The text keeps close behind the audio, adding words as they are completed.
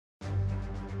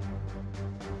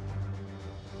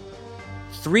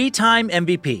3-time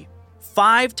MVP,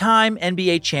 5-time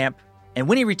NBA champ, and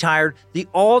when he retired, the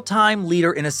all-time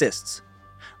leader in assists.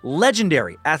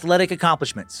 Legendary athletic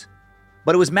accomplishments.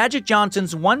 But it was Magic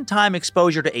Johnson's one-time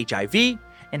exposure to HIV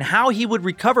and how he would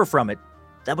recover from it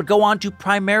that would go on to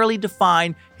primarily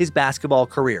define his basketball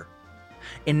career.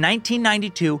 In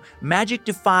 1992, Magic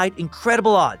defied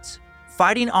incredible odds,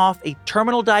 fighting off a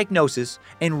terminal diagnosis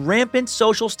and rampant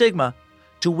social stigma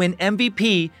to win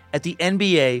MVP at the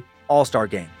NBA All-Star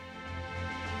Game.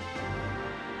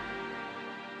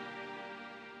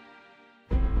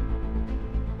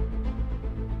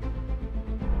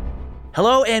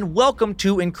 Hello and welcome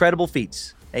to Incredible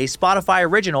Feats, a Spotify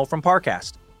original from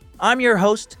Parcast. I'm your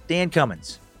host, Dan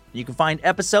Cummins. You can find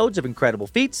episodes of Incredible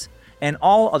Feats and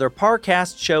all other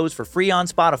Parcast shows for free on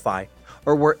Spotify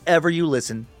or wherever you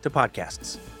listen to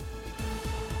podcasts.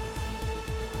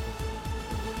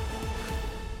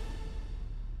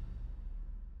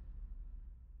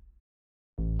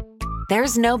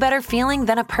 There's no better feeling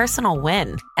than a personal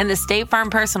win, and the State Farm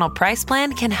Personal Price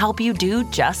Plan can help you do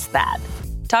just that.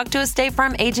 Talk to a State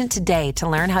Farm agent today to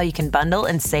learn how you can bundle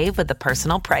and save with the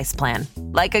Personal Price Plan.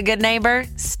 Like a good neighbor,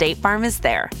 State Farm is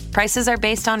there. Prices are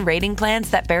based on rating plans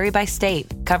that vary by state.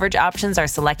 Coverage options are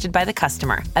selected by the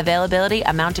customer. Availability,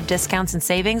 amount of discounts and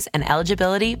savings, and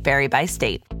eligibility vary by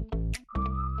state.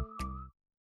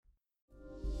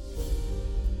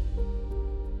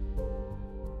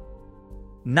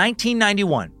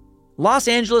 (1991). Los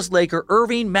Angeles Laker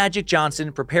Earvin Magic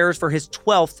Johnson prepares for his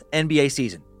 12th NBA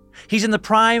season. He's in the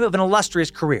prime of an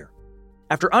illustrious career.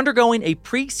 After undergoing a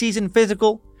preseason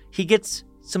physical, he gets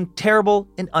some terrible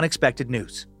and unexpected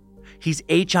news. He's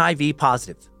HIV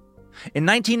positive. In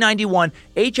 1991,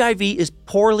 HIV is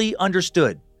poorly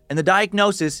understood, and the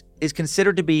diagnosis is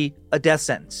considered to be a death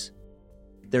sentence.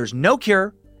 There's no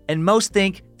cure, and most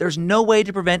think there's no way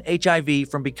to prevent HIV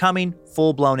from becoming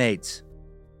full-blown AIDS.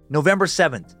 November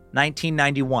 7th,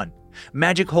 1991,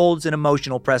 Magic holds an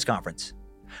emotional press conference.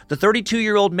 The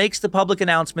 32-year-old makes the public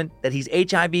announcement that he's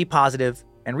HIV positive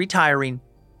and retiring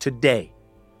today.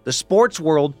 The sports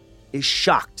world is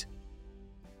shocked.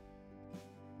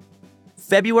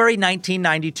 February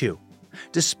 1992.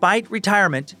 Despite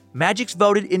retirement, Magic's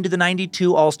voted into the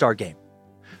 92 All-Star Game.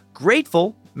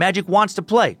 Grateful, Magic wants to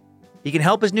play. He can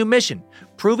help his new mission,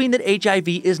 proving that HIV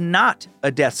is not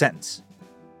a death sentence.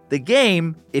 The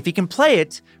game, if he can play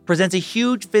it, presents a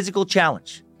huge physical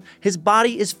challenge. His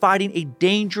body is fighting a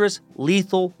dangerous,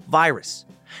 lethal virus.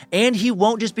 And he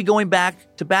won't just be going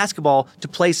back to basketball to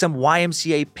play some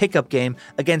YMCA pickup game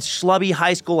against schlubby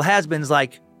high school has-beens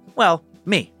like, well,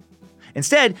 me.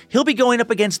 Instead, he'll be going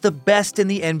up against the best in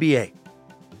the NBA.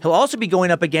 He'll also be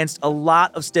going up against a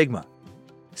lot of stigma.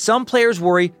 Some players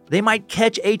worry they might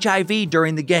catch HIV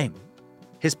during the game.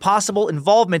 His possible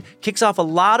involvement kicks off a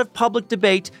lot of public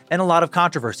debate and a lot of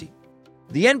controversy.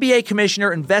 The NBA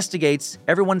commissioner investigates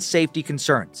everyone's safety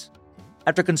concerns.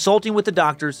 After consulting with the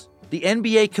doctors, the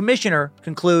NBA commissioner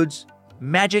concludes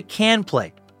Magic can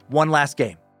play one last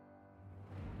game.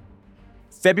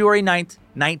 February 9th,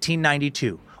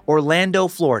 1992, Orlando,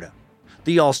 Florida,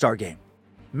 the All-Star Game.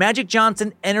 Magic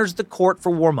Johnson enters the court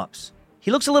for warm-ups.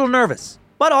 He looks a little nervous,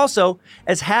 but also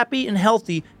as happy and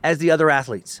healthy as the other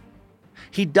athletes.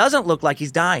 He doesn't look like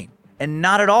he's dying, and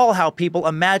not at all how people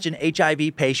imagine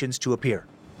HIV patients to appear.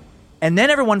 And then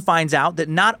everyone finds out that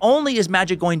not only is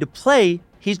Magic going to play,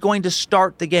 he's going to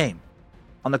start the game.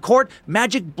 On the court,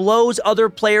 Magic blows other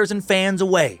players and fans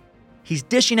away. He's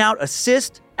dishing out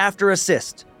assist after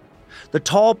assist. The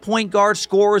tall point guard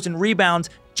scores and rebounds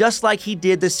just like he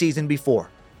did the season before.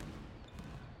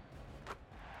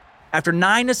 After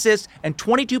 9 assists and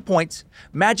 22 points,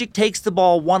 Magic takes the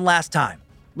ball one last time.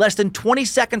 Less than 20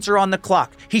 seconds are on the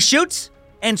clock. He shoots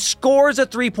and scores a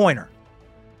three-pointer.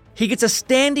 He gets a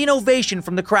standing ovation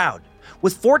from the crowd.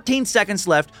 With 14 seconds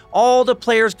left, all the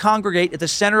players congregate at the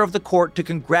center of the court to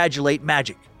congratulate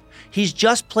Magic. He's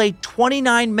just played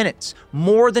 29 minutes,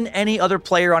 more than any other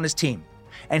player on his team,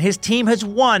 and his team has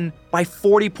won by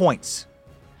 40 points.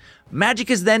 Magic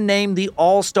is then named the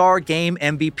All-Star Game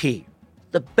MVP,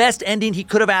 the best ending he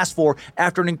could have asked for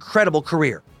after an incredible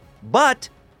career. But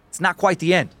it's not quite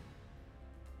the end.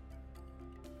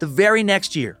 The very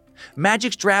next year,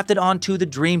 Magic's drafted onto the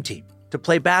Dream Team to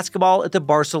play basketball at the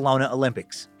Barcelona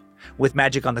Olympics. With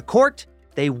Magic on the court,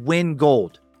 they win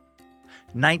gold.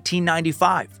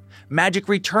 1995, Magic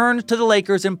returns to the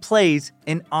Lakers and plays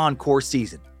an encore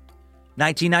season.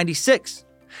 1996,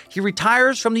 he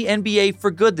retires from the NBA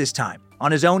for good this time,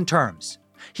 on his own terms.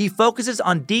 He focuses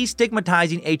on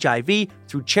destigmatizing HIV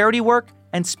through charity work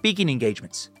and speaking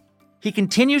engagements. He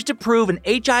continues to prove an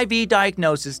HIV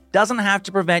diagnosis doesn't have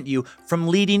to prevent you from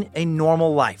leading a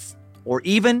normal life, or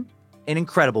even an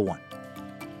incredible one.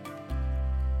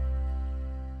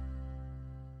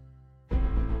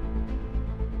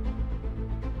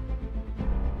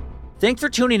 Thanks for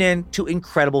tuning in to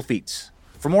Incredible Feats.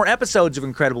 For more episodes of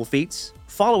Incredible Feats,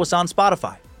 follow us on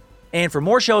Spotify. And for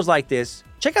more shows like this,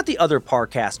 check out the other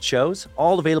Parcast shows,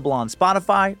 all available on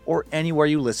Spotify or anywhere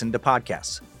you listen to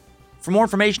podcasts. For more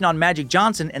information on Magic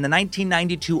Johnson and the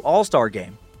 1992 All-Star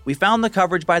Game, we found the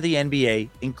coverage by the NBA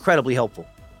incredibly helpful.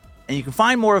 And you can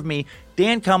find more of me,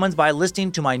 Dan Cummins, by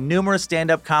listening to my numerous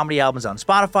stand-up comedy albums on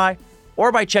Spotify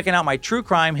or by checking out my true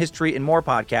crime, history, and more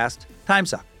podcast,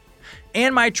 Timesuck,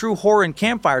 and my true horror and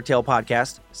campfire tale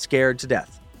podcast, Scared to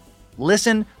Death.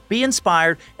 Listen, be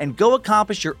inspired, and go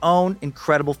accomplish your own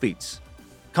incredible feats.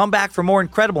 Come back for more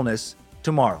incredibleness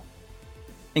tomorrow.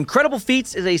 Incredible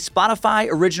Feats is a Spotify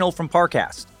original from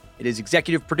Parcast. It is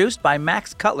executive produced by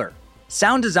Max Cutler.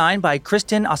 Sound design by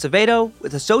Kristen Acevedo,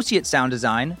 with associate sound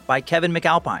design by Kevin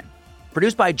McAlpine.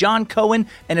 Produced by John Cohen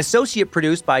and associate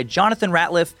produced by Jonathan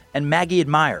Ratliff and Maggie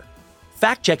Admire.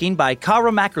 Fact-checking by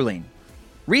Kara Mackerline.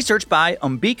 Research by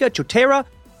Umbika Chotera,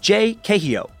 Jay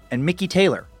Cahio, and Mickey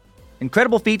Taylor.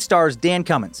 Incredible Feats stars Dan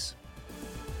Cummins.